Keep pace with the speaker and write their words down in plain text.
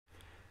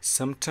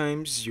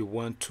Sometimes you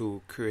want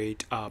to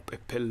create up a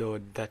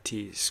payload that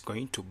is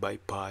going to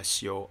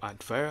bypass your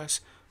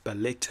antivirus, but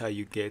later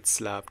you get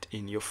slapped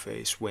in your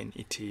face when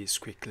it is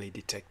quickly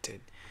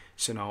detected.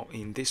 So now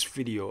in this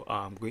video,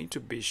 I'm going to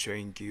be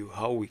showing you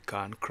how we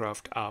can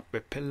craft up a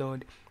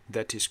payload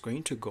that is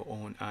going to go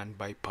on and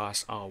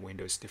bypass our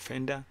Windows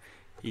Defender.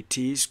 It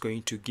is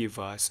going to give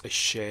us a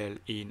shell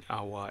in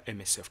our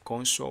MSF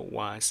console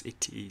once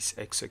it is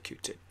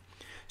executed.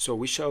 So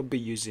we shall be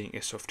using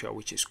a software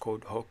which is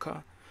called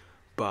Hooka.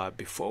 But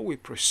before we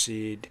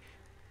proceed,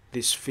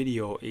 this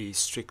video is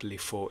strictly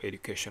for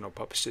educational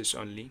purposes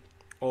only.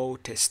 All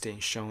testing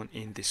shown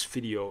in this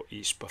video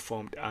is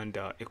performed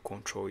under a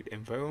controlled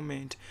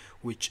environment,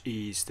 which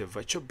is the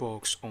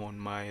VirtualBox on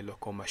my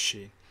local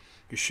machine.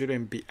 You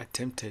shouldn't be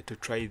attempted to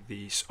try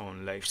this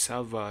on live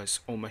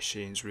servers or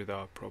machines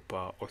without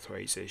proper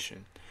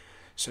authorization.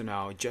 So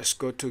now just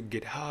go to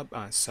GitHub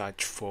and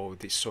search for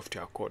this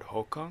software called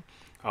Hooka.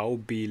 I'll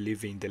be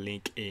leaving the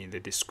link in the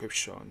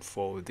description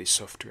for this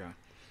software.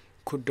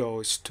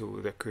 Kudos to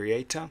the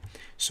creator.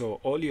 So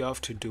all you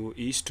have to do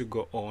is to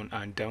go on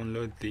and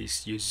download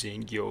this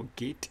using your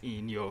Git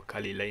in your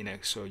Kali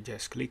Linux. So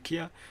just click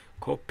here,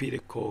 copy the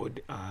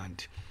code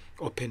and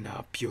open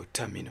up your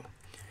terminal.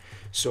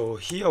 So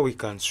here we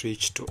can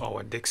switch to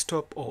our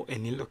desktop or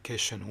any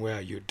location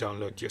where you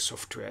download your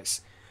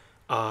softwares.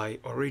 I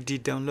already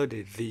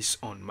downloaded this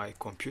on my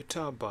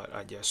computer, but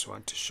I just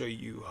want to show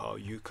you how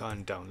you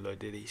can download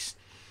this.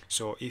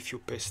 So if you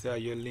paste there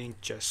your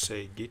link, just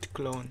say git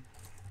clone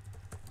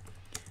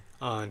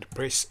and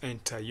press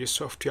enter. Your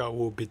software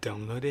will be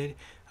downloaded,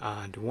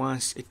 and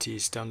once it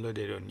is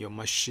downloaded on your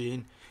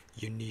machine,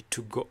 you need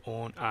to go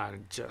on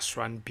and just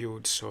run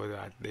build so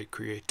that they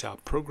create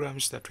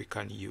programs that we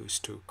can use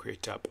to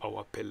create up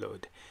our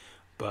payload.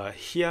 But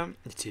here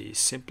it is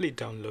simply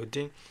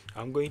downloading.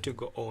 I'm going to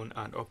go on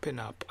and open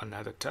up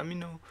another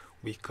terminal.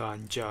 We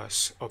can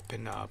just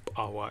open up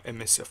our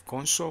MSF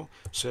console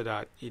so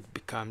that it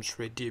becomes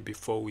ready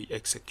before we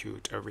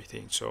execute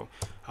everything. So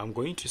I'm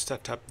going to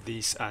start up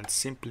this, and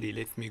simply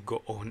let me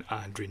go on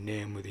and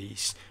rename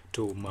this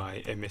to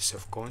my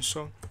MSF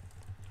console.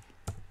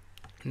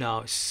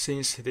 Now,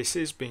 since this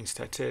is being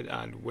started,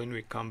 and when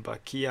we come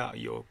back here,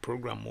 your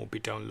program will be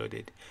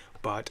downloaded.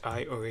 But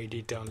I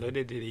already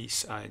downloaded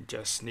this. I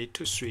just need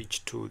to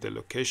switch to the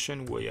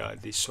location where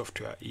this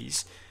software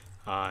is,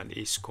 and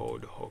it's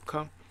called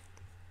Hooka.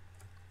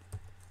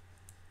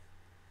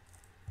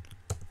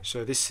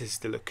 So this is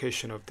the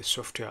location of the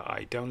software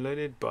I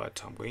downloaded,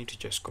 but I'm going to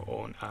just go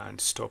on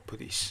and stop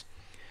this.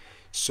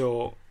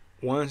 So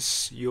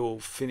once you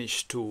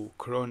finish to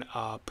clone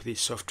up the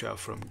software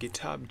from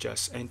GitHub,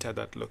 just enter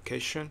that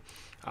location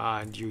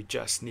and you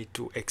just need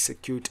to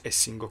execute a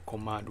single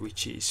command,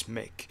 which is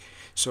make.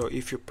 So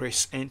if you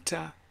press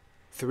enter,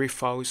 3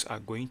 files are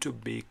going to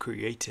be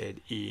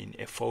created in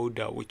a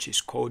folder which is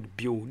called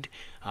build,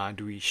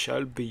 and we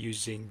shall be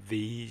using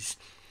these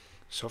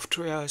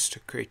softwares to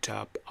create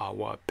up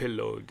our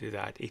payload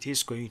that it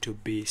is going to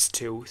be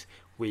stealth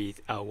with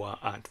our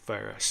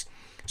antivirus.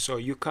 So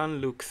you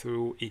can look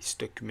through its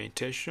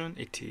documentation.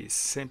 It is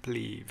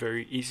simply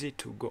very easy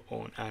to go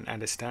on and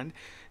understand.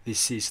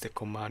 This is the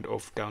command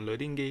of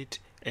downloading it.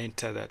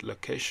 Enter that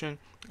location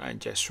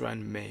and just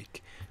run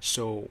make.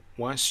 So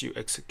once you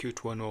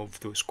execute one of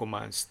those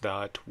commands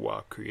that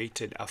were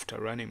created after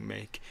running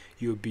make,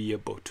 you'll be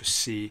able to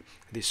see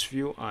this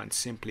view, and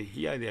simply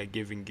here they are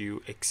giving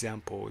you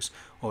examples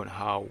on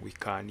how we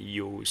can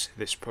use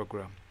this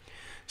program.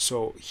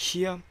 So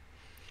here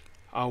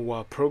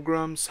our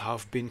programs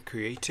have been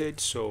created.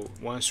 So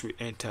once we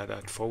enter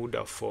that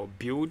folder for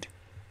build,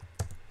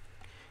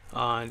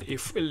 and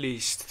if at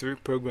least 3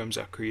 programs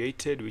are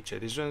created, which are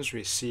these ones,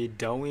 we see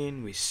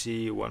Darwin, we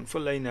see one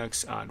for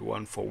Linux and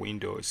one for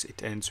Windows.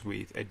 It ends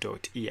with a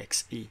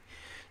 .exe.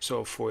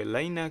 So for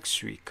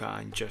Linux, we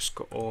can just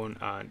go on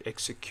and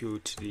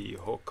execute the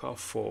Hooka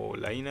for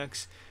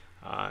Linux,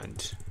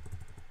 and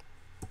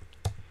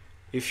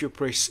if you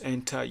press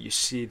enter, you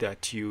see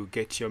that you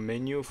get your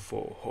menu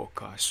for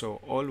Hooka.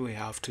 So all we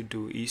have to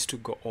do is to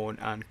go on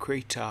and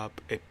create up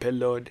a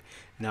payload.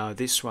 Now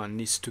this one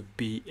needs to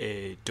be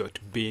a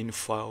 .bin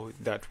file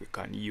that we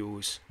can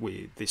use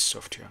with this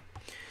software.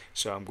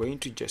 So I'm going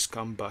to just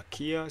come back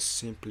here,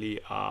 simply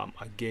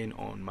again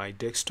on my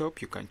desktop.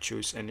 You can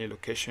choose any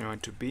location you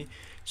want to be.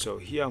 So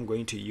here I'm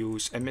going to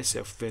use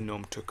MSF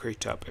Venom to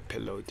create up a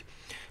payload.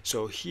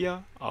 So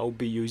here I'll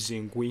be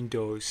using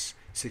Windows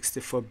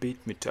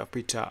 64-bit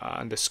meterpreter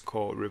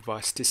underscore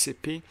reverse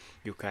TCP.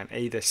 You can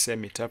either say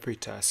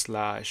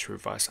meterpreter /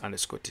 reverse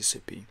underscore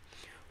TCP.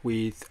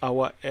 With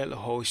our L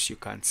host, you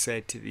can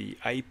set the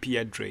IP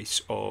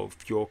address of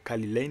your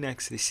Kali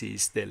Linux. This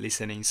is the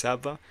listening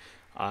server,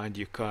 and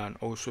you can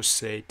also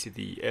set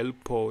the L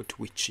port,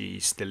 which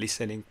is the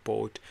listening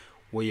port,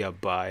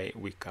 whereby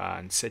we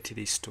can set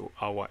this to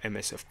our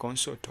MSF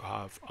console to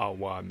have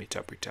our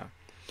meterpreter.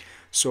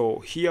 So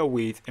here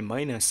with a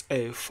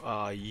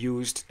 -f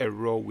used a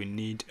raw, we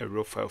need a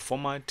raw file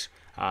format,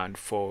 and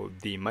for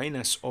the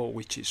 -o,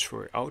 which is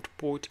for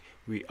output,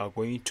 we are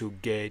going to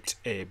get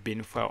a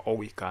bin file, or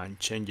we can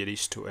change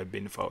this to a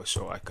bin file.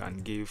 So I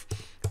can give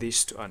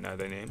this to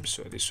another name.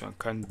 So this one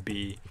can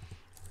be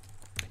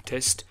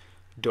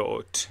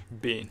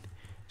test.bin.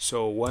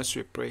 So once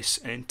we press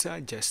enter,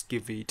 just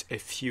give it a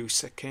few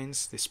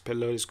seconds, this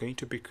payload is going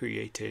to be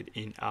created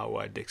in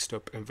our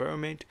desktop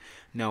environment.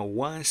 Now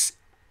once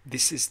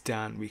this is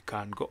done, we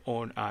can go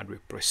on and we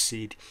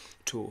proceed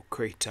to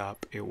create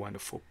up a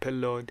wonderful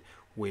payload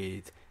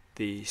with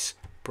this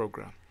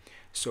program.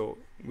 So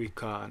we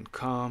can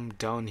come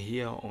down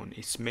here on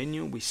its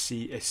menu, we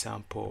see a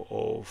sample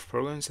of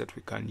programs that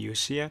we can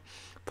use here.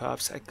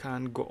 Perhaps I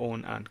can go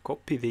on and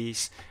copy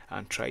this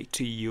and try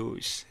to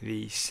use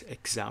this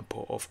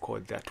example of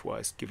code that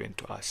was given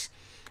to us.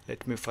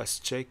 Let me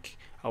first check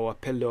our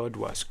payload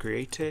was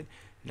created.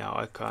 Now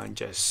I can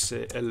just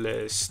say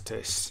ls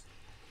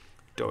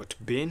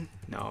test.bin.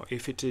 Now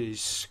if it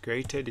is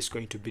created, it's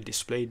going to be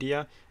displayed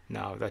here.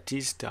 Now that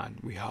is done,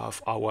 we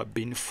have our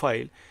bin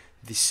file.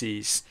 This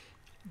is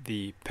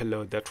the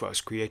payload that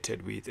was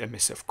created with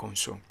MSF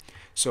console.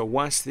 So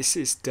once this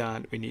is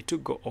done, we need to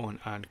go on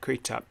and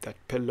create up that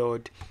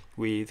payload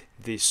with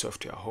this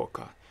software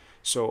Hooka.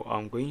 So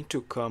I'm going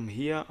to come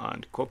here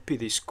and copy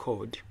this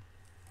code,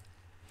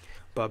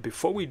 but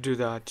before we do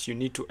that, you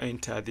need to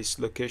enter this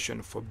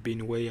location for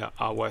bin where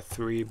our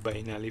 3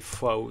 binary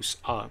files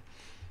are.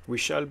 We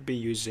shall be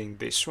using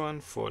this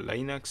one for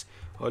Linux.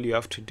 All you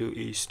have to do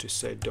is to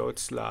say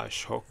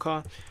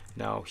 /Hooka.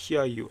 Now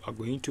here you are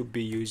going to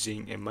be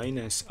using a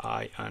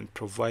 -i and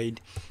provide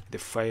the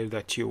file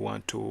that you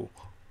want to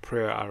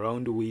play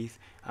around with,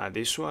 and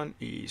this one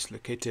is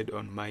located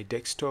on my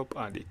desktop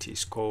and it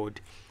is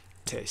called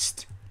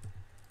test.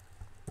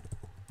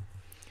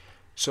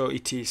 So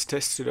it is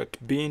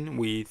test.bin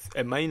with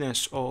a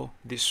 -o.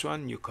 This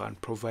one you can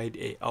provide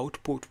a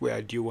output,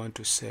 where do you want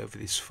to save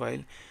this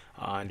file,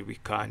 and we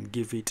can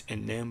give it a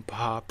name,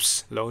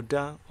 perhaps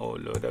loader or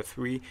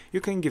loader3.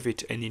 You can give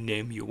it any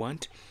name you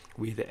want.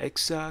 With the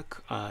exec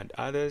and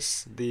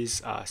others, these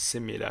are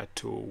similar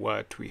to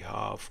what we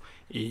have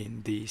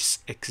in this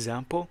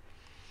example,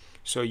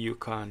 so you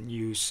can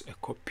use a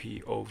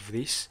copy of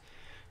this.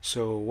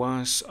 So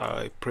once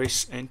I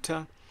press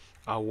enter,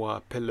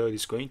 our payload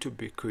is going to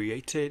be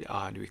created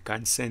and we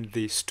can send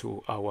this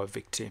to our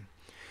victim.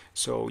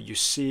 So you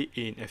see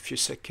in a few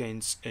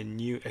seconds a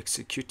new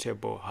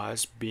executable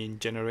has been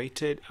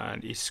generated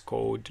and it's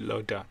called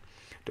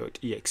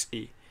loader.exe.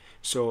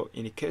 So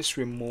in case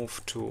we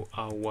move to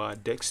our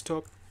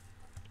desktop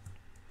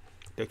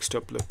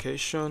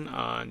location,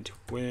 and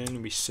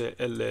when we say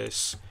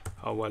ls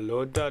our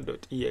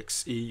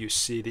loader.exe, you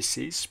see this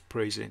is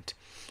present.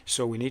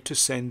 So we need to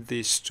send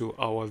this to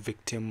our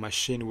victim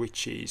machine,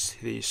 which is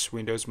this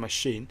Windows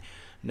machine.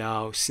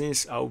 Now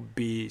since I'll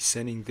be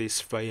sending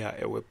this via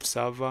a web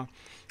server,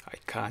 I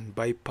can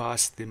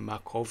bypass the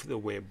mark of the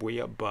web,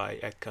 whereby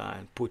I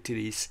can put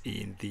this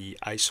in the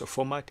ISO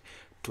format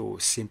to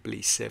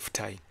simply save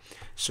time.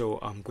 So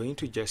I'm going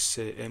to just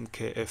say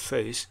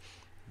mkfs,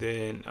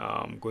 then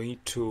I'm going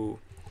to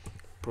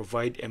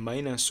provide a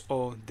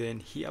 -o, then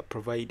here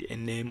provide a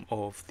name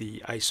of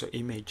the ISO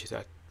image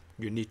that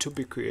you need to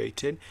be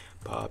created.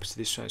 Perhaps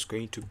this one is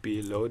going to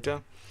be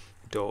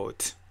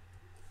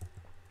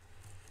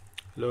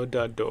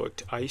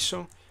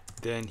loader.iso.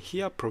 Then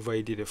here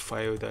provided a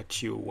file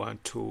that you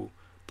want to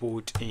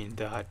put in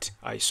that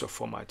ISO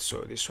format.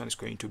 So this one is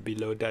going to be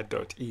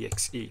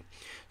loader.exe.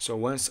 So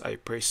once I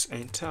press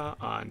enter,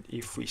 and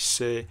if we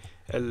say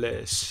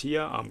ls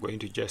here, I'm going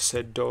to just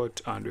say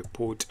dot and we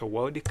put a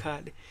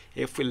wildcard.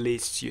 If we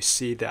list, you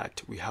see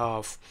that we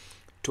have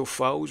two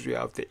files. We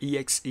have the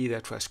exe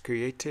that was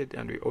created,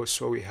 and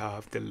we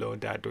have the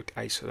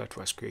loader.iso that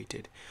was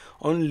created.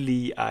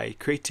 Only I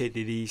created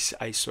this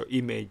ISO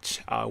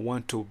image. I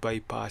want to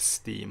bypass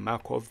the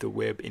mark of the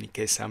web in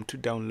case I'm to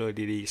download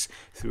this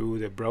through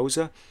the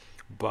browser,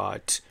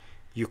 but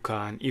you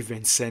can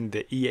even send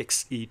the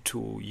exe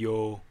to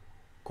your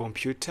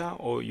computer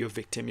or your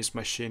victim's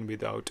machine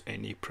without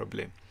any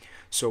problem.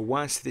 So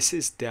once this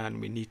is done,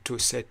 we need to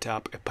set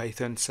up a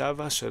Python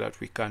server so that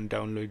we can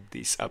download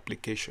this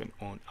application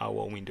on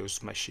our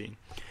Windows machine.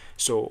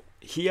 So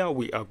here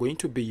we are going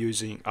to be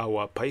using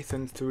our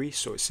Python 3.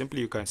 So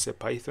simply you can say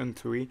Python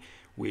 3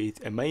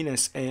 with a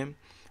 -m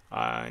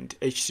and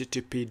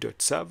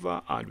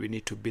http.server, and we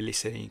need to be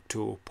listening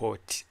to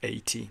port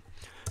 80.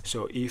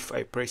 So if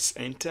I press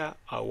enter,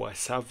 our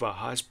server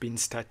has been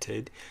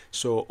started.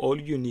 So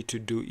all you need to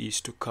do is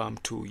to come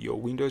to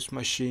your Windows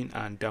machine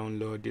and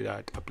download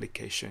that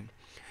application.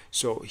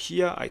 So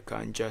here I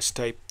can just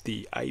type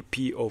the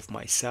IP of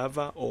my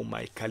server or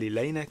my Kali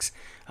Linux,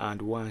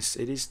 and once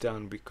it is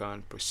done, we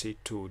can proceed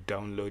to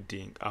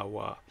downloading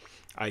our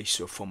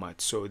ISO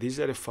format. So these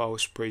are the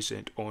files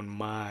present on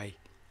my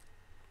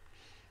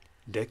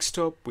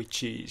desktop,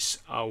 which is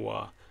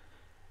our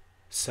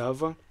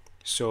server.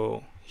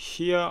 So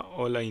here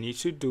all I need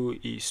to do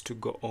is to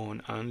go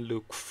on and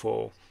look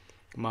for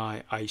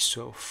my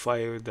ISO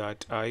file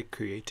that I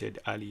created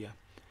earlier.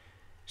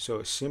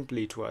 So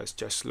simply it was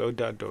just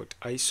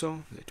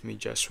loader.iso. Let me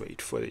just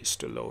wait for this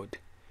to load.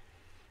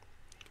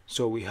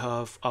 So we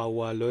have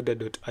our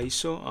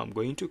loader.iso. I'm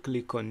going to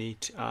click on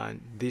it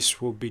and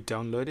this will be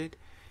downloaded.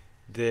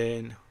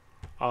 Then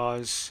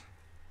as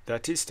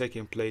that is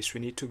taking place, we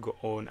need to go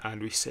on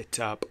and we set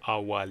up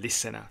our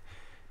listener.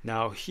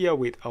 Now here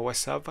with our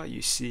server,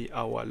 you see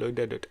our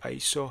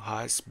loader.iso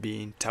has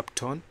been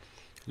tapped on.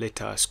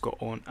 Let us go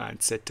on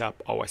and set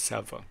up our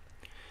server.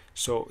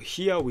 So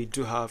here we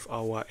do have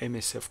our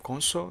MSF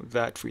console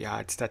that we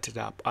had started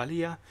up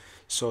earlier.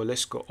 So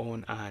let's go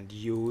on and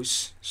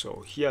use,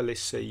 so here let's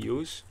say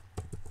use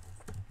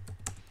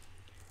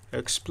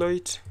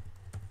exploit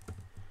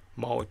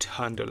mount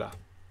handler.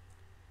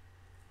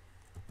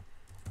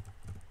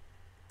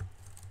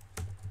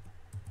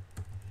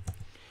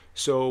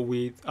 So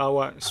with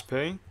our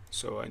spelling,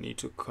 so I need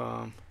to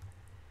come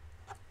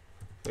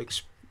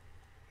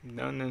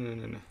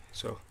no.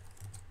 So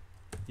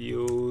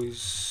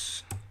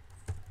use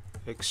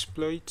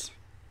exploit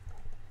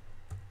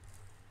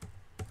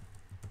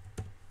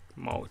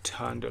mount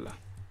handler.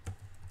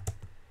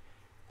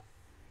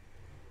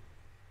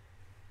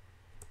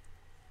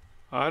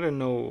 I don't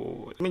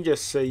know, let me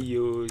just say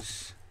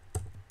use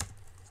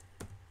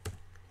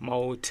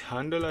mount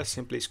handler.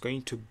 Simply is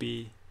going to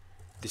be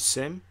the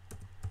same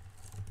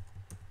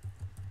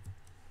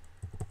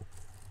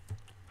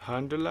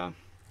handler.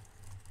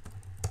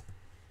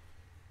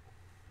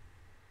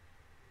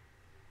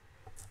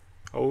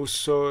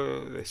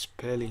 Also the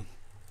spelling.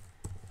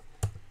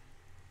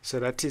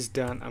 So that is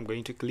done. I'm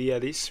going to clear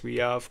this. We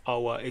have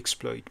our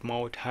exploit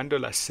mount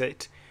handler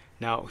set.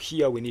 Now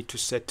here we need to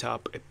set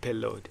up a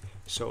payload.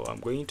 So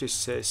I'm going to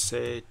say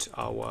set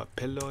our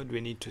payload.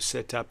 We need to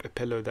set up a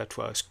payload that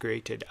was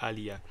created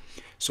earlier.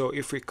 So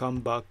if we come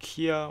back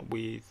here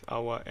with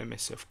our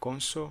MSF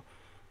console,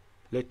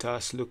 let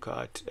us look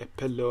at a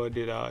payload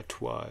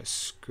that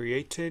was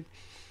created.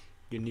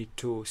 You need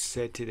to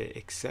set the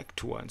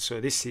exact one.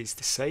 So this is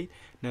the site.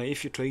 Now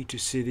if you try to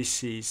see,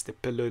 this is the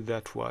payload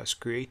that was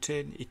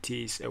created. It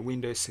is a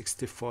Windows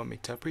 64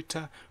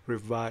 interpreter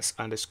reverse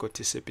underscore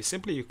TCP.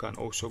 Simply you can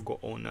also go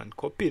on and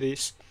copy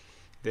this,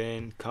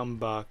 then come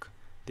back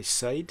this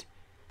side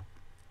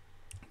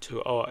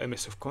to our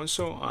MSF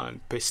console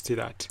and paste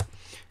that.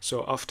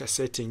 So after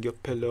setting your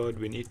payload,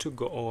 we need to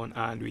go on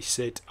and we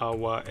set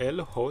our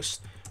L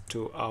host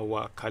to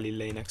our Kali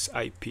Linux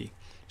IP.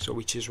 So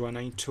which is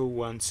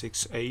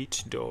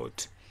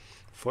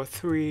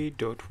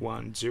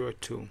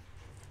 192.168.43.102.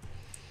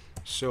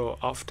 So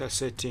after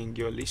setting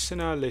your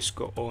listener, let's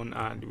go on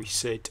and we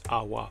set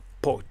our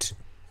port.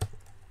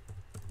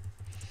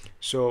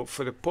 So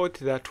for the port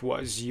that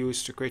was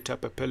used to create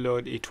up a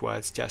payload, it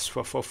was just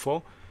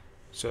 444.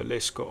 So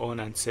let's go on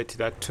and set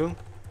that too.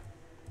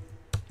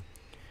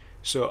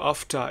 So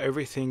after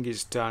everything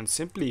is done,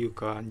 simply you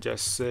can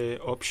just say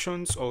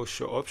options or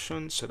show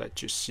options so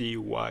that you see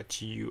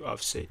what you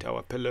have set.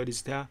 Our payload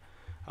is there,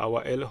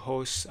 our L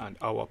host and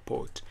our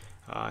port,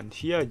 and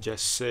here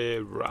just say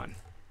run.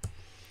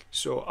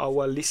 So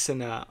our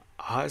listener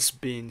has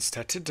been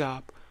started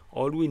up.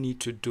 All we need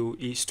to do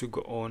is to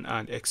go on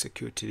and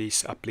execute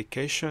this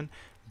application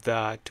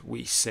that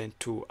we sent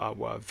to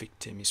our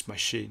victim's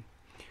machine.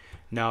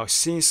 Now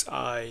since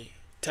I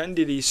turned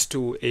this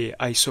to a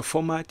ISO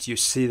format, you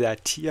see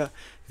that here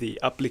the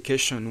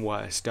application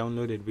was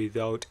downloaded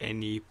without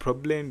any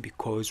problem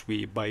because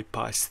we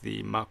bypassed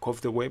the mark of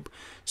the web.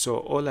 So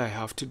all I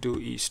have to do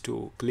is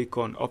to click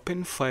on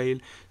open file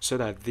so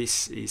that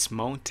this is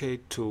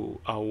mounted to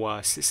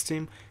our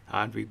system,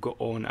 and we go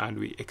on and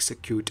we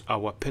execute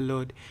our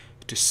payload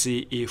to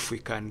see if we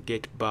can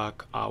get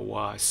back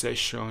our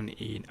session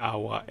in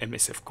our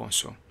MSF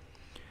console.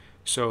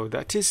 So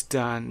that is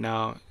done.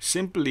 Now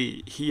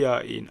simply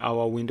here in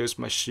our Windows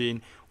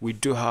machine, we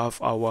do have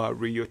our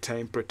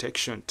real-time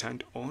protection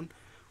turned on,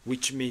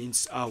 which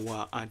means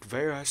our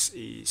antivirus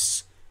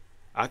is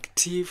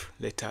active.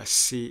 Let us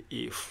see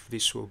if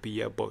this will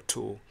be able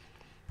to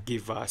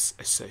give us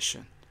a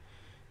session.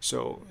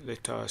 So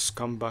let us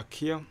come back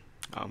here.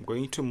 I'm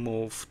going to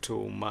move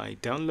to my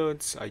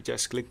downloads. I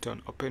just clicked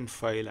on open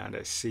file and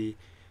I see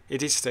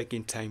it is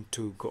taking time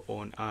to go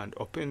on and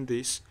open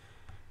this.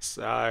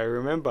 So I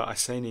remember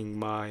assigning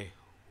my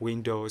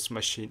Windows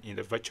machine in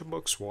the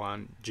VirtualBox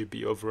 1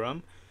 GB of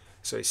RAM,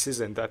 so it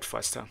isn't that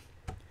faster.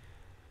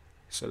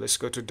 So let's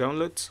go to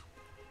downloads,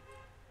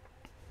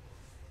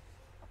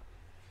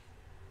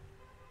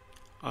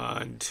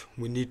 and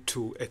we need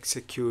to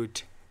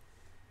execute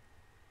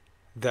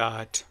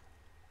that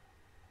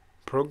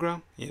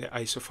program in the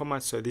ISO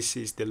format. So this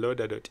is the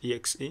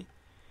loader.exe.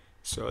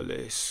 So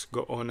let's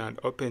go on and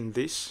open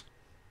this.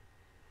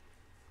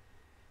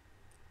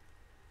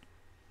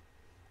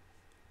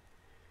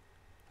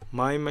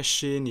 My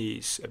machine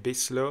is a bit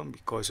slow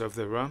because of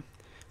the RAM,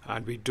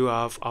 and we do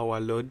have our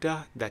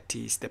loader, that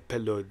is the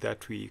payload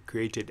that we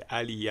created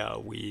earlier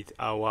with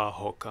our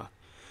Hooka.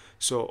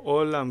 So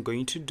all I'm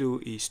going to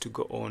do is to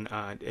go on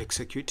and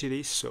execute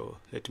this. So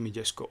let me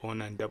just go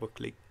on and double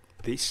click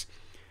this.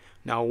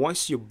 Now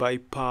once you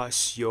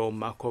bypass your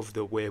mark of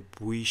the web,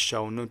 we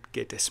shall not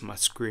get a smart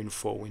screen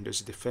for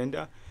Windows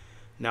Defender.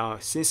 Now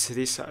since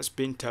this has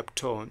been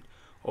tapped on,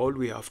 all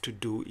we have to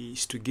do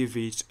is to give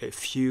it a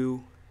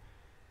few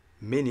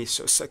minutes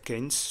or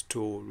seconds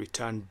to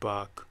return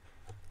back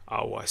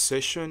our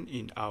session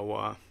in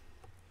our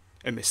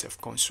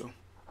MSF console.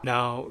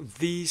 Now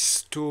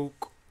this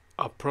took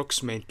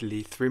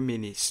approximately 3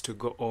 minutes to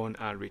go on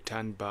and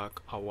return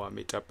back our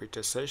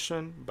Meterpreter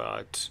session,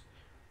 but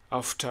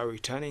after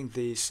returning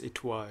this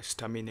it was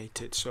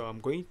terminated. So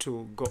I'm going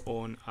to go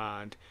on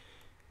and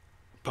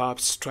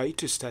perhaps try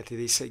to start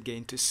this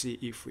again to see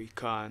if we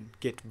can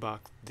get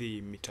back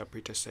the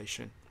Meterpreter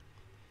session.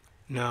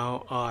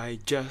 Now I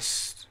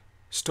just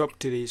stopped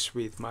this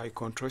with my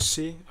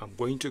Ctrl+C. I'm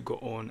going to go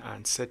on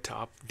and set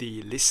up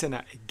the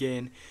listener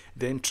again,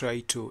 then try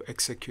to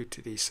execute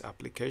this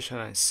application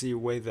and see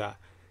whether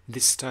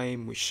this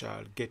time we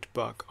shall get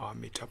back our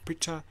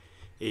Meterpreter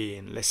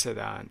in lesser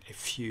than a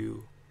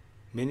few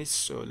minutes.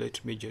 So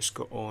let me just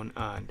go on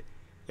and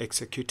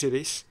execute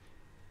this,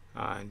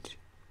 and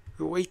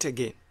we wait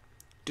again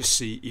to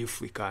see if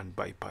we can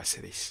bypass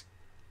this.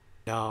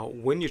 Now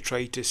when you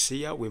try to see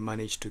here, we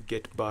managed to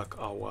get back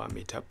our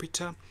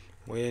Meterpreter.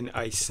 When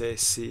I say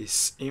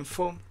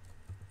sysinfo,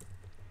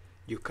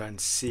 you can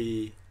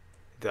see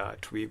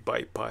that we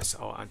bypass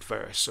our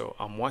antivirus. So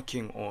I'm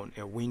working on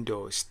a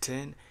Windows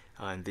 10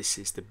 and this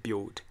is the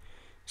build.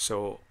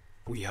 So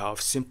we have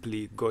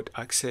simply got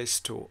access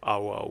to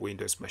our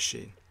Windows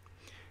machine.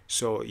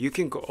 So you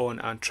can go on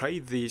and try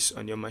this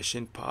on your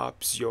machine.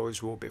 Perhaps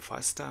yours will be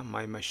faster.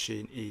 My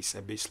machine is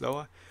a bit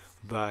slower,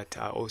 but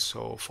I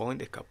also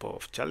found a couple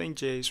of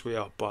challenges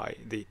whereby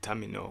the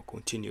terminal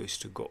continues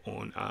to go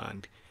on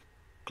and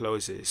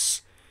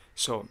closes.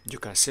 So you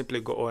can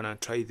simply go on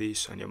and try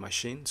this on your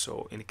machine.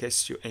 So in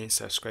case you ain't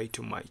subscribed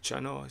to my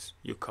channels,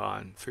 you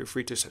can feel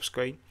free to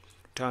subscribe,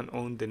 turn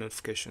on the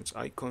notifications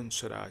icon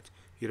so that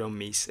you don't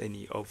miss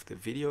any of the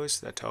videos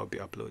that I'll be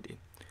uploading.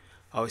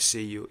 I'll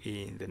see you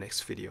in the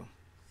next video.